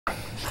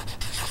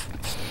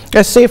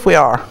Let's see if we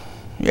are.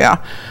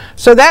 Yeah.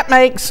 So that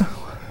makes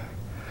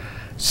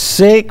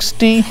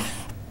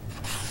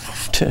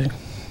 62.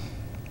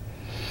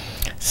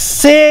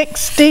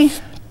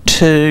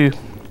 62.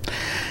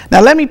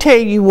 Now let me tell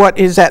you what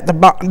is at the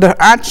bottom. The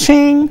I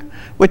Ching,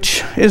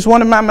 which is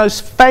one of my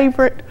most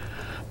favorite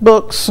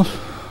books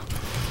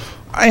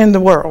in the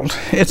world.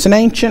 It's an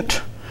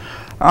ancient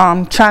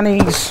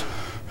Chinese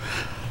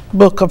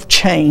book of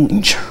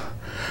change.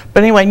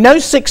 But anyway, no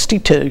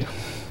 62.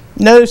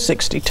 No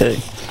 62.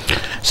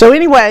 So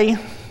anyway,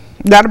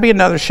 that'll be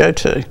another show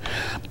too.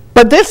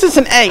 But this is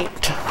an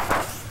 8.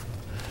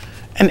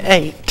 An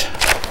 8.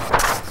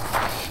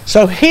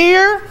 So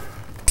here,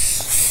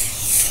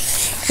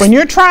 when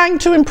you're trying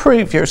to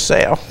improve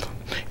yourself,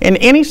 in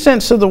any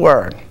sense of the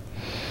word,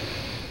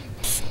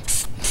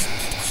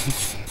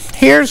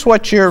 here's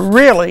what you're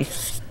really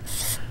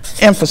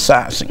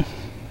emphasizing.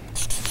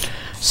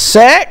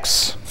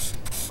 Sex,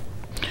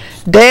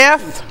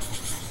 death,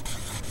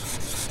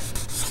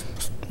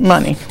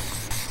 money.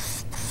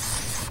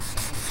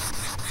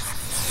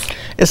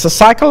 It's a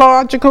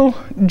psychological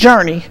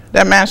journey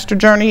that master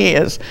journey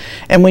is.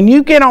 And when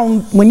you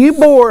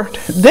board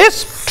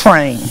this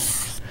train,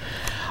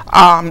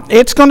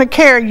 it's going to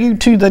carry you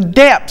to the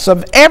depths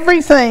of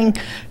everything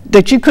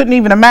that you couldn't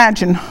even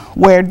imagine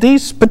where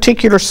these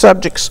particular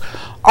subjects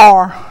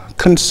are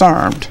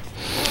concerned.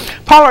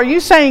 Paula, are you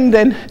saying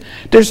that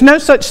there's no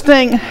such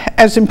thing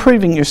as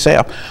improving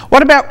yourself?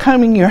 What about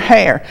combing your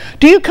hair?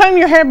 Do you comb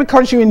your hair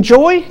because you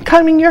enjoy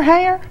combing your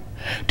hair?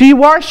 Do you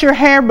wash your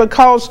hair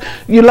because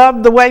you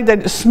love the way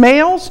that it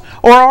smells?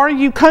 Or are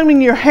you combing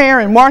your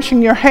hair and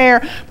washing your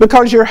hair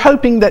because you're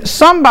hoping that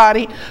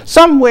somebody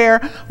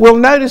somewhere will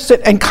notice it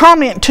and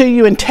comment to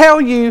you and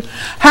tell you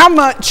how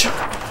much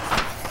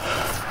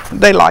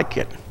they like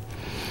it?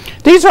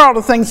 These are all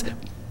the things,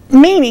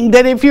 meaning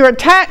that if you're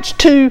attached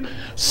to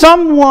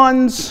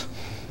someone's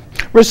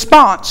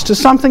response to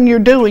something you're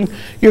doing,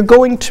 you're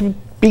going to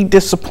be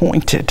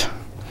disappointed.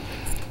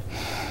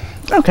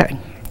 Okay.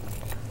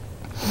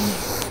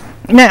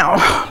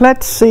 Now,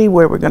 let's see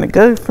where we're going to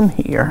go from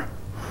here.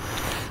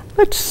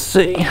 Let's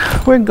see.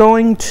 We're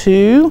going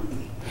to,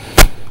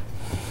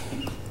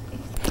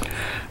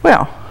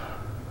 well,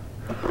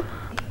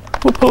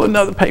 we'll pull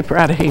another paper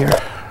out of here.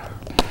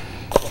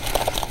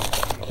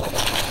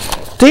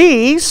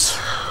 These,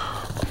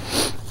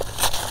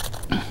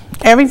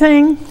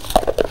 everything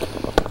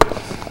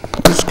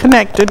is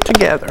connected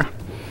together.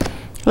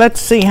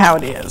 Let's see how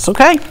it is,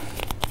 okay?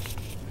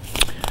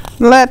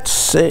 Let's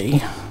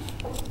see.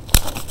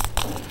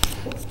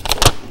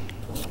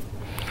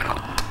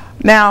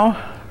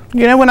 Now,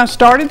 you know, when I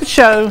started the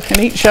show, in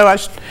each show I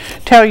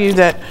tell you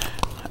that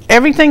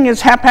everything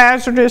is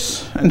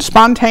haphazardous and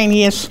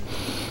spontaneous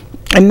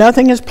and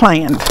nothing is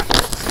planned.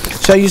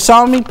 So you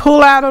saw me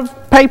pull out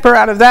of paper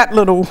out of that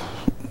little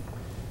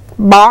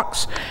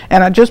box,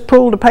 and I just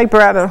pulled a paper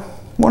out of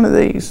one of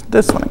these,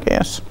 this one I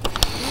guess.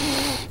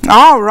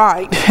 All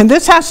right, and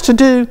this has to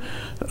do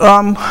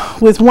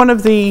with one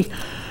of the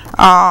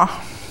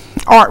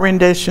art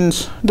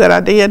renditions that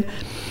I did,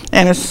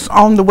 and it's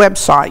on the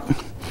website.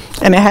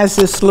 And it has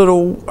this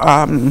little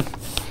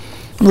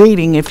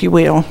reading, if you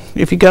will.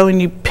 If you go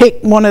and you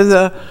pick one of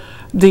the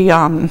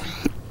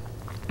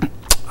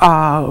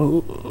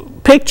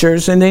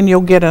pictures, and then you'll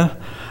get a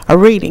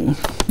reading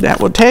that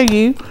will tell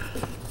you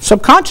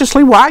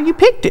subconsciously why you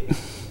picked it.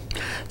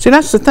 See,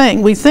 that's the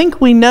thing. We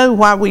think we know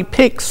why we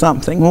pick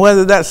something,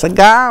 whether that's a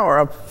guy or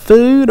a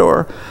food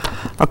or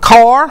a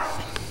car,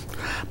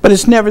 but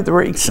it's never the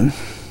reason.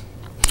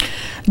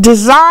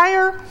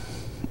 Desire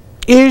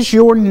is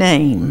your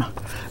name.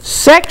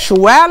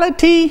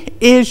 Sexuality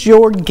is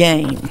your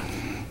game.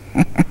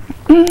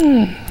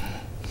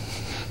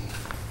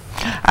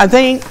 I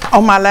think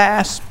on my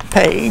last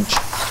page,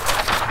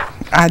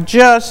 I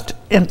just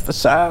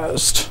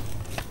emphasized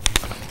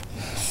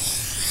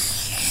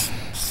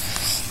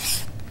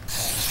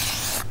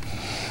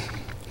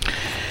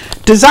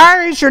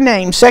desire is your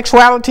name,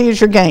 sexuality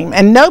is your game,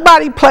 and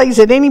nobody plays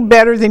it any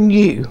better than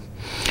you.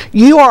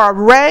 You are a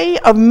ray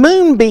of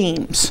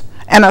moonbeams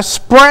and a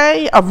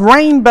spray of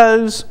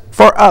rainbows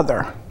for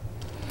other,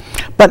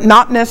 but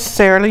not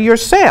necessarily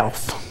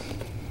yourself.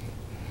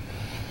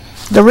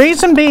 The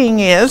reason being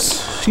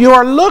is you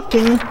are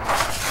looking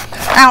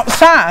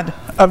outside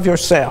of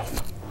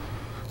yourself.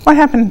 What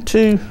happened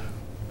to,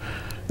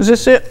 is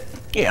this it?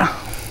 Yeah.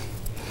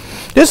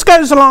 This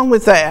goes along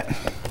with that.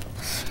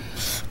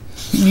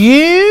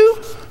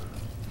 You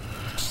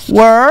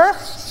were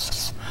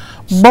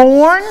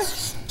born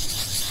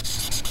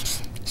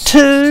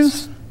to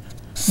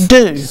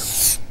do.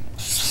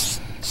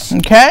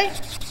 Okay?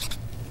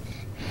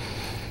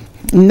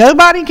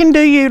 Nobody can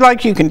do you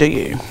like you can do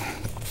you.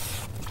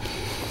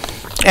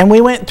 And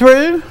we went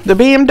through the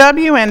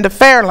BMW and the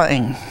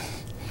Fairlane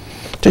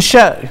to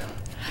show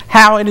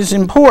how it is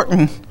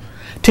important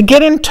to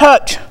get in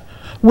touch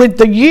with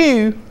the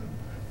you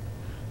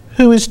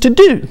who is to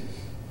do.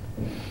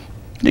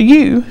 The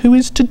you who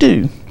is to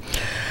do.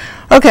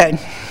 Okay.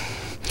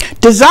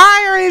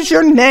 Desire is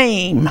your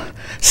name.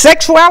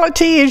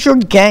 Sexuality is your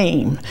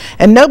game,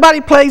 and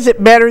nobody plays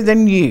it better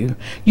than you.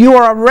 You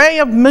are a ray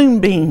of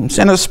moonbeams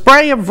and a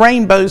spray of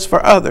rainbows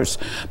for others,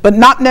 but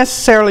not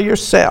necessarily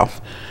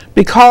yourself,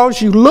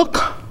 because you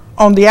look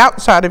on the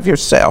outside of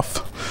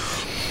yourself.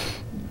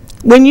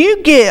 When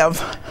you give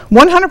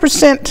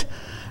 100%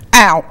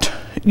 out,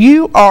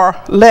 you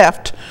are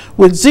left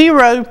with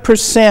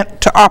 0%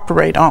 to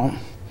operate on.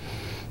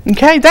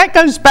 Okay, that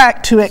goes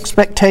back to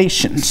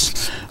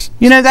expectations.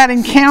 You know that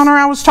encounter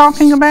I was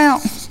talking about?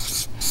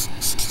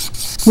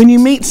 When you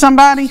meet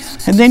somebody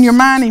and then your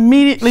mind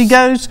immediately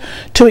goes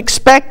to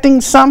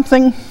expecting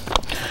something.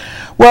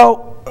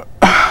 Well,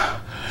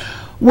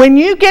 when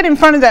you get in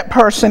front of that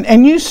person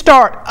and you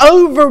start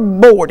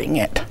overboarding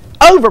it,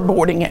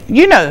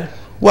 you know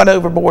what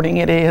overboarding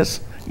it is.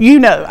 You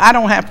know, I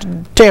don't have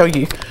to tell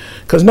you,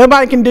 because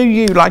nobody can do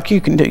you like you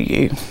can do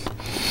you.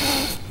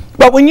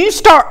 But when you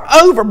start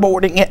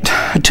overboarding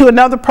it to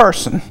another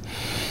person,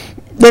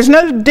 there's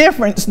no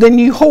difference than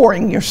you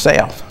whoring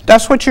yourself.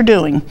 That's what you're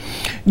doing.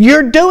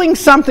 You're doing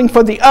something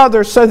for the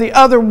other so the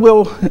other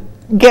will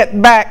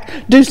get back,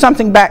 do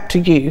something back to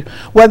you.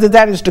 Whether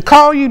that is to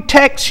call you,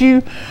 text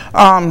you,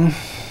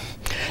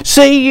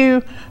 see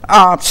you,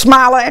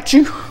 smile at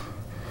you,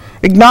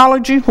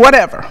 acknowledge you,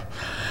 whatever.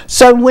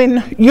 So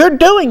when you're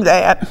doing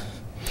that,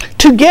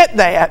 to get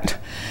that,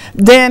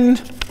 then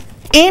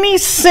any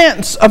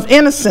sense of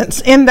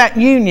innocence in that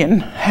union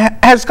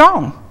has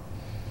gone.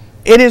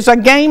 It is a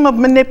game of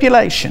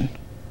manipulation,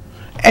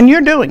 and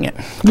you're doing it.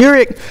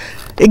 You're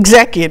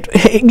executive.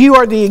 You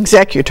are the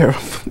executive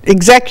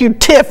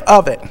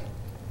of it.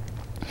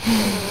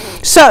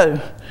 So,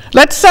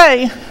 let's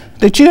say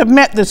that you have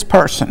met this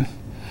person.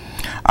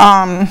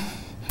 I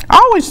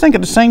always think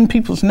of the same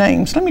people's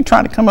names. Let me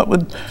try to come up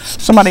with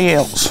somebody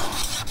else.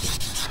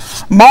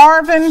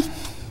 Marvin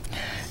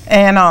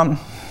and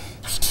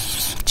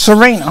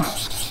Serena.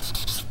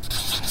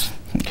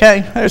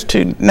 Okay, there's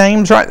two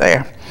names right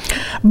there.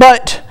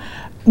 But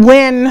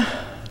when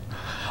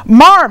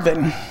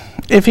Marvin,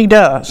 if he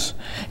does,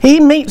 he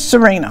meets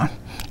Serena,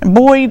 and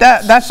boy,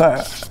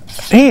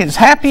 he is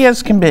happy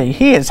as can be.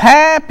 He is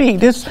happy.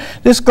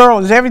 This girl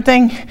is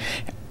everything.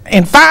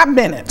 In 5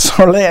 minutes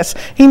or less,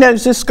 he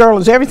knows this girl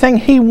is everything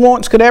he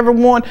wants, could ever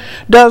want,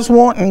 does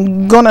want,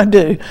 and gonna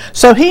do.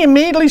 So he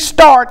immediately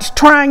starts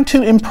trying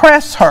to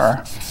impress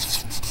her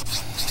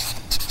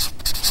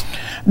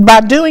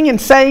by doing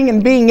and saying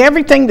and being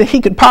everything that he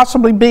could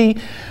possibly be,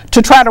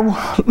 to try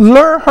to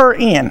lure her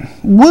in,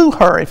 woo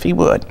her if he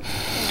would.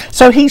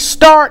 So he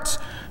starts,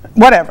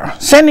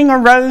 sending her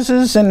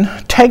roses and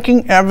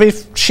taking,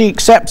 if she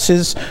accepts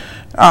his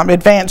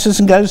advances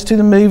and goes to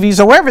the movies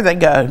or wherever they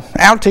go,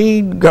 out to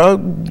eat,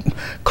 go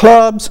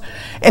clubs.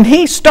 And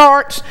he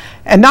starts,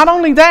 and not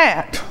only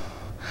that,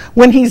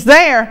 when he's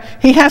there,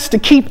 he has to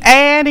keep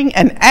adding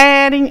and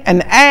adding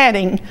and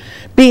adding,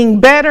 being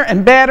better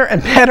and better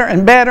and better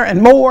and better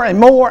and more and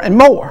more and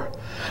more,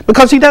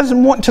 because he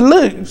doesn't want to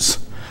lose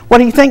what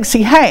he thinks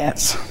he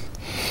has.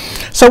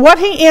 So what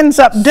he ends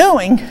up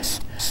doing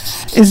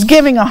is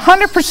giving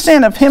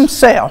 100% of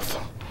himself,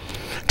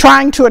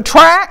 trying to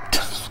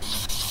attract.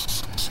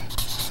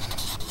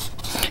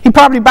 He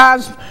probably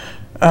buys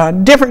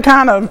different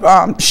kind of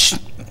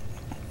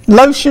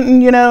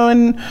lotion, you know,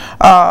 and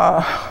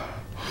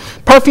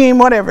perfume,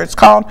 whatever it's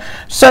called,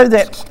 so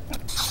that,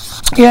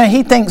 yeah,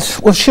 he thinks,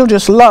 well, she'll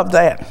just love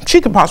that.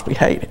 She could possibly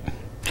hate it.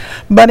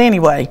 But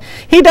anyway,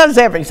 he does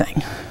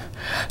everything.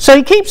 So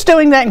he keeps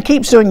doing that and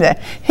keeps doing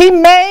that. He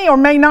may or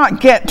may not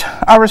get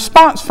a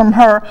response from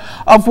her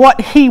of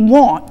what he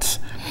wants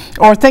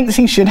or thinks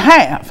he should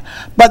have.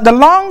 But the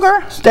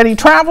longer that he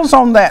travels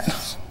on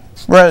that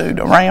road,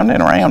 around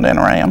and around and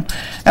around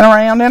and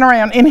around and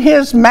around, in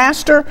his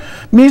master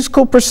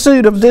musical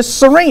pursuit of this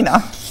Serena,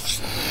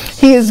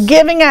 he is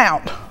giving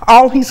out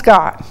all he's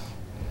got.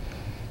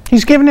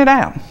 He's giving it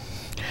out.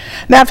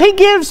 Now, if he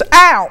gives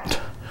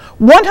out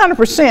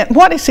 100%,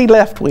 what is he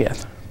left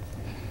with?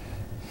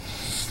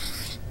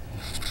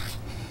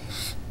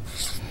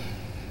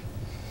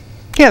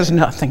 He has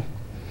nothing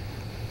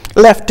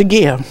left to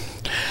give.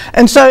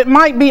 And so it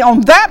might be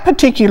on that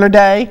particular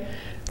day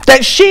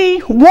that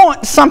she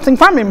wants something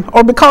from him,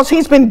 or because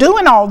he's been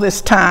doing all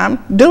this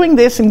time, doing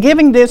this and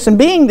giving this and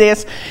being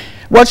this,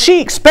 well, she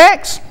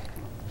expects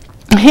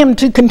him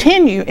to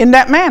continue in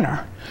that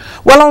manner.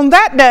 Well, on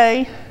that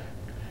day,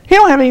 he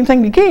don't have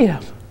anything to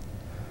give.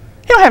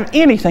 He don't have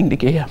anything to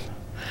give.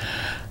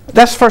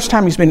 That's the first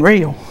time he's been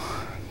real,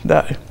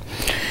 though.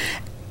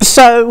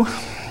 So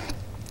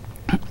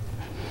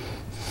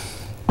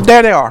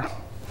there they are.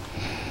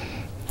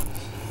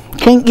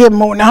 Can't give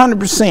more than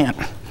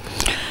 100%.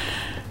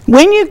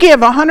 When you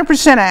give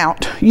 100%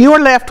 out, you are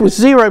left with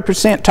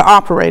 0% to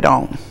operate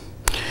on.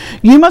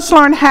 You must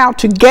learn how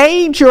to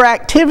gauge your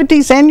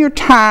activities and your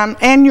time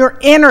and your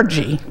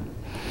energy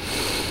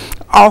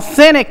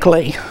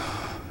authentically.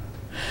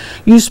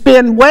 You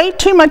spend way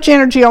too much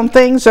energy on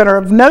things that are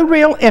of no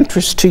real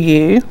interest to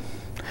you.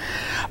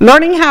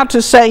 Learning how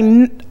to say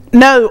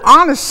no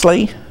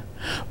honestly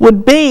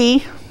would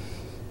be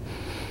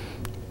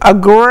a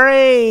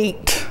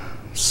great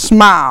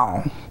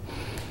smile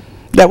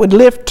that would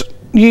lift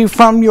you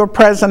from your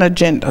present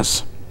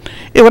agendas.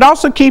 It would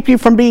also keep you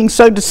from being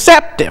so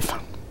deceptive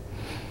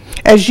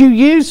as you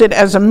use it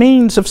as a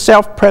means of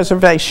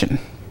self-preservation,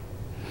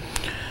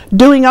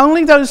 doing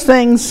only those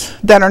things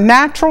that are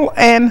natural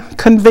and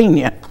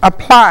convenient.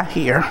 Apply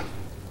here.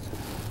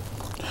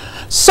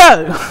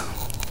 So,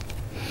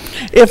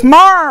 if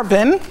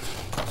Marvin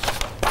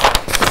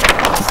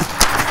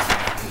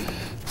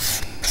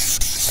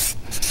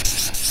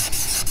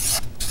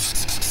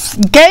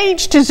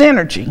gauged his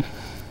energy,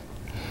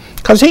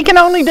 because he can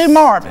only do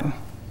Marvin,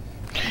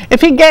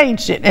 if he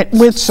gauged it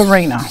with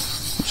Serena,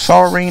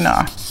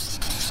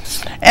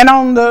 and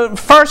on the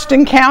first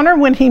encounter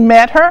when he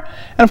met her,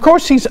 and of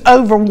course he's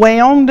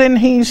overwhelmed and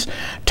he's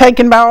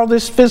taken by all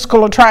this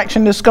physical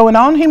attraction that's going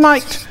on, he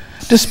might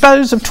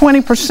dispose of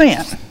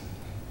 20%.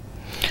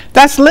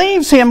 That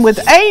leaves him with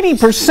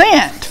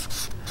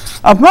 80%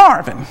 of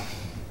Marvin.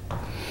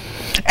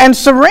 And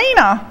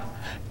Serena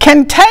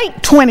can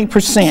take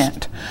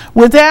 20%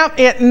 without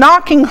it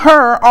knocking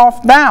her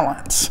off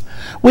balance.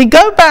 We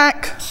go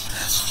back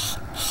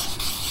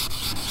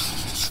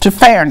to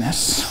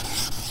fairness.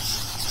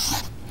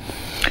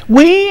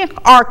 We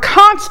are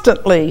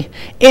constantly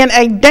in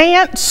a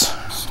dance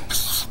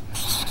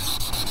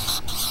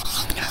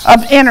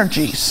of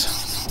energies.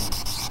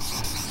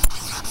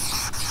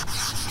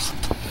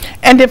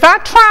 And if I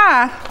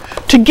try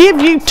to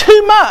give you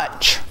too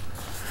much,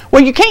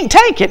 well, you can't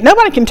take it.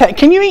 Nobody can take it.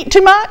 Can you eat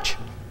too much?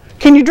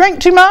 Can you drink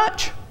too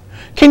much?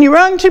 Can you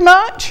run too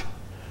much?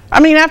 I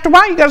mean, after a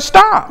while, you got to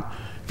stop.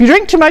 If you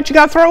drink too much, you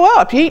got to throw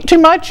up. You eat too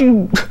much,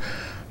 you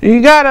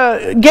got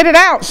to get it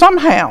out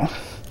somehow.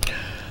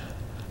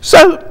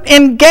 So,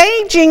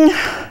 engaging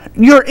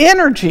your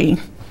energy,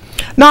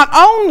 not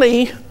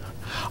only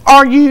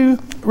are you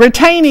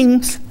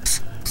retaining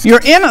your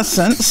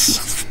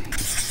innocence,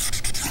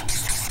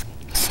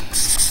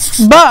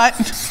 but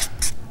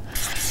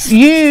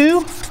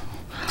you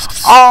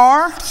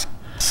are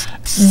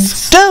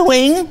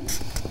doing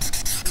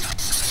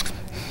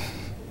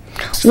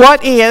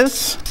what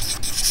is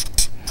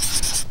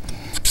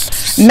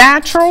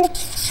natural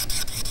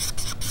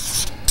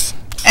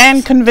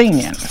and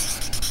convenient.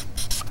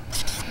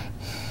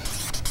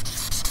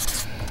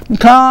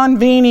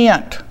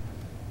 Convenient.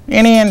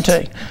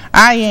 N-E-N-T.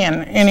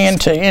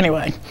 I-N-N-E-N-T.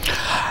 Anyway.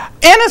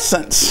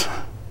 Innocence.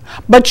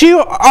 But you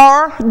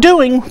are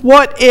doing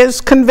what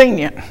is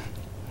convenient.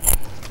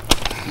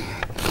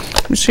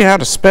 Let me see how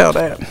to spell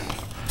that.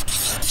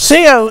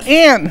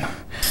 C-O-N-V-E-N-I-N-T.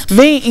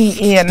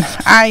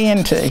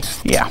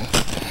 Yeah.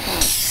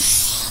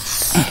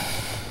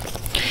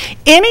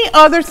 Any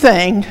other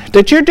thing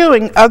that you're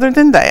doing other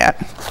than that,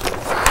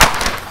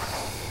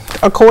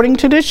 according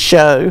to this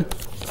show,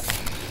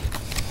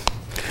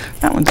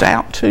 that one's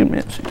out too,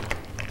 Mitzi,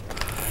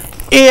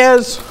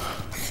 is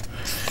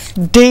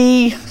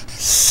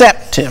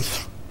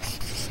deceptive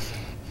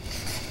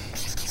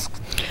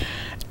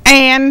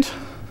and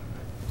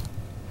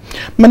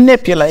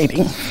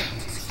manipulating.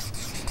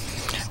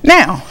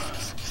 Now,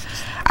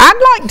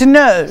 I'd like to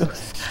know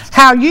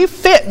how you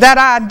fit that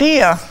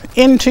idea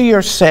into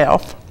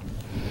yourself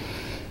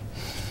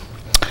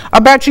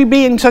about you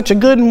being such a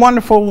good and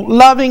wonderful,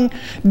 loving,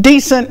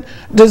 decent,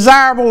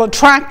 desirable,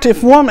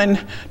 attractive woman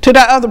to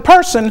that other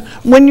person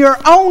when your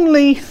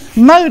only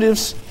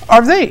motives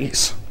are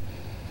these.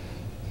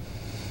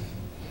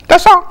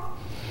 That's all.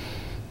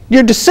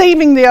 You're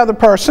deceiving the other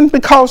person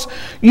because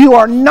you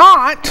are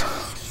not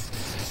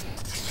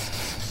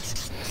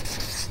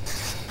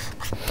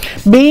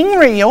being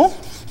real.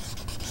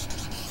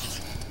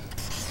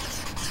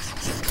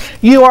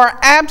 You are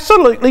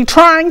absolutely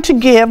trying to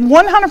give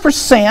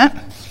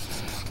 100%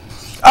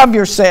 of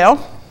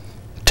yourself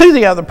to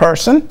the other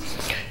person.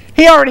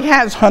 He already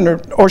has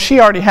 100, or she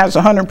already has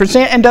 100%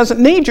 and doesn't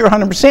need your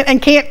 100%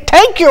 and can't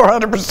take your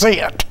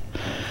 100%.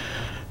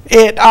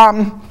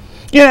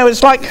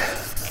 It's like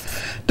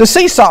the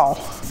seesaw.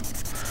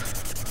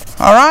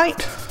 All right?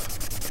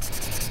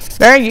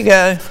 There you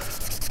go.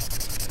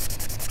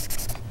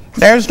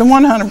 There's the the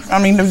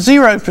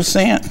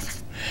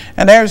 0%,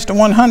 and there's the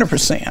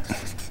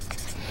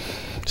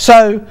 100%.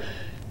 So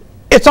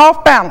it's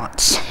off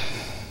balance,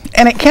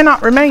 and it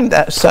cannot remain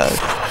that so.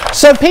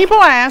 So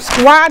people ask,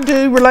 why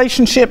do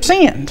relationships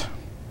end?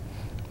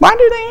 Why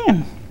do they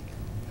end?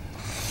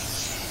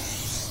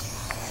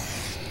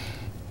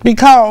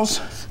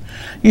 Because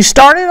you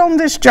started on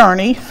this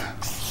journey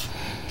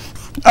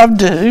of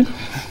do,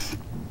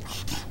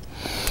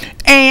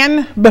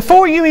 and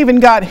before you even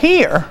got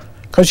here,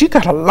 because you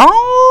got a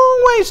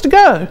long ways to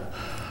go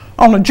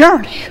on a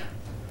journey,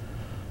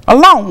 a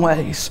long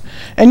ways,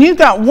 and you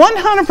got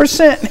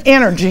 100%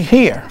 energy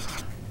here.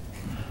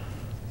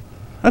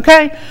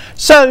 Okay?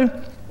 So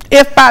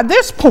if by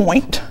this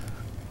point,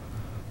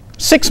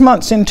 6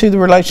 months into the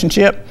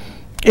relationship,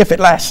 if it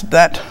lasted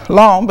that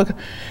long,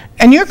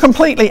 and you're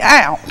completely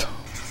out,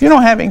 you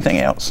don't have anything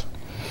else,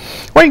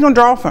 where are you going to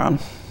draw from?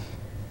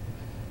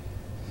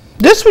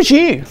 This was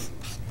you.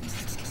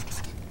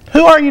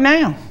 Who are you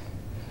now?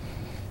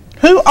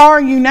 Who are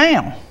you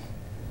now?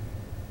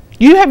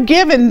 You have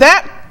given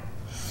that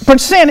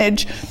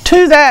percentage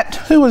to that,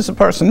 who was the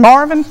person?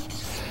 Marvin?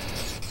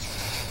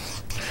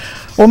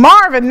 Well,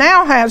 Marvin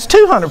now has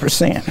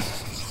 200%.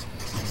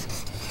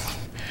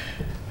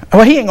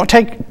 Well, he ain't going to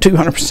take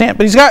 200%,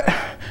 but he's got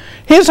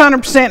his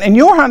 100% and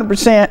your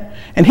 100%,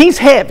 and he's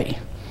heavy.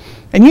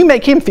 And you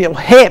make him feel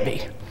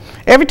heavy.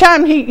 Every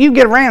time you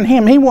get around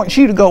him, he wants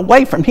you to go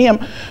away from him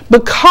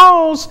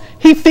because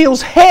he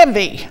feels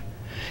heavy.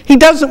 He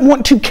doesn't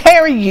want to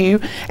carry you,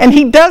 and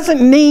he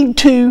doesn't need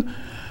to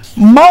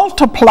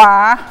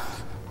multiply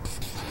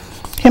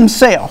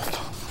himself.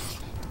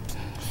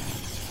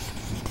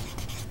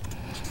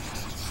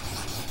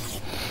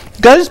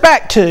 Goes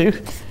back to,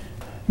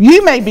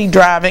 you may be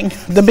driving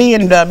the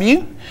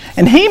BMW,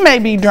 and he may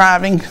be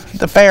driving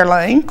the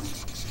Fairlane,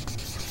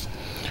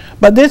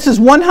 but this is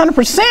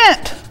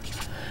 100%,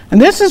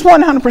 and this is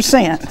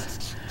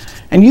 100%.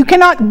 And you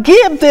cannot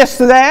give this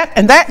to that,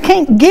 and that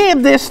can't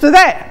give this to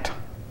that.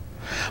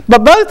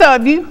 But both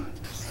of you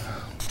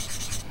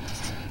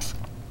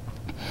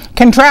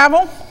can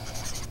travel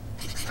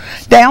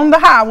down the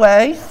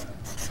highway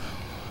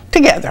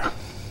together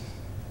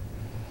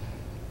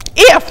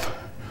if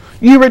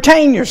you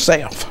retain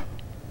yourself.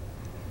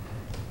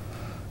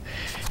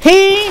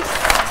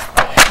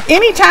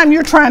 Anytime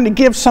you're trying to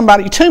give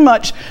somebody too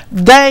much,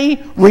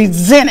 they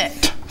resent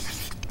it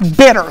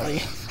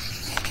bitterly.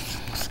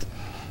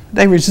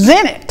 They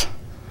resent it.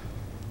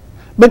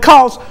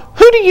 Because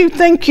who do you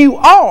think you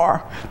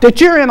are that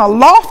you're in a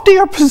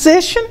loftier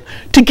position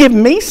to give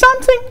me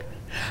something?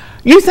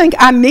 You think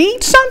I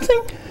need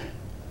something?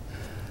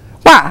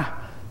 Why?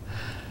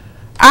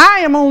 I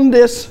am on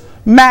this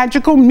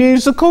magical,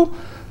 musical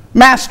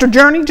master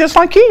journey just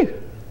like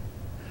you.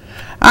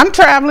 I'm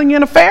traveling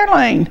in a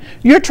Fairlane.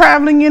 You're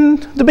traveling in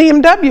the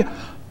BMW.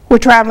 We're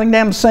traveling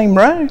down the same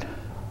road.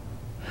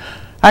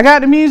 I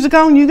got the music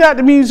on, you got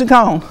the music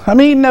on.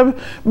 I'm eating a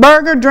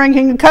burger,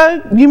 drinking a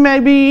Coke. You may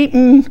be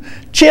eating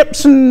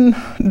chips and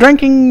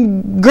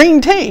drinking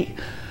green tea.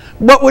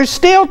 But we're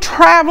still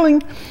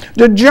traveling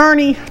the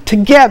journey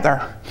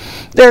together.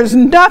 There's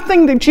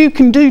nothing that you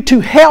can do to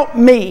help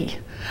me.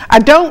 I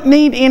don't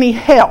need any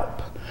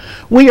help.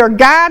 We are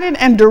guided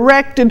and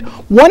directed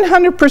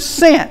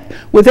 100%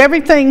 with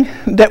everything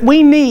that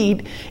we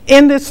need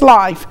in this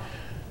life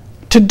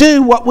to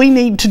do what we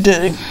need to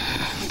do.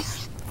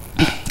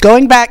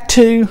 Going back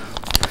to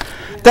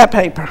that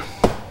paper.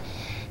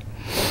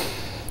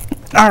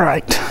 All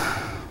right.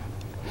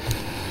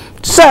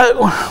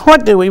 So,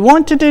 what do we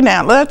want to do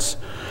now? Let's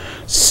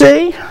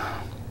see.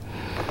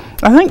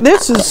 I think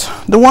this is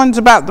the ones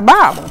about the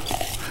Bible.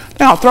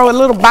 Now I'll throw a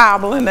little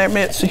Bible in there,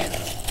 Mitzi. I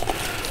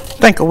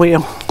think I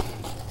will.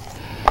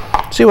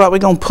 See what we're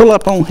going to pull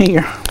up on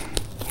here.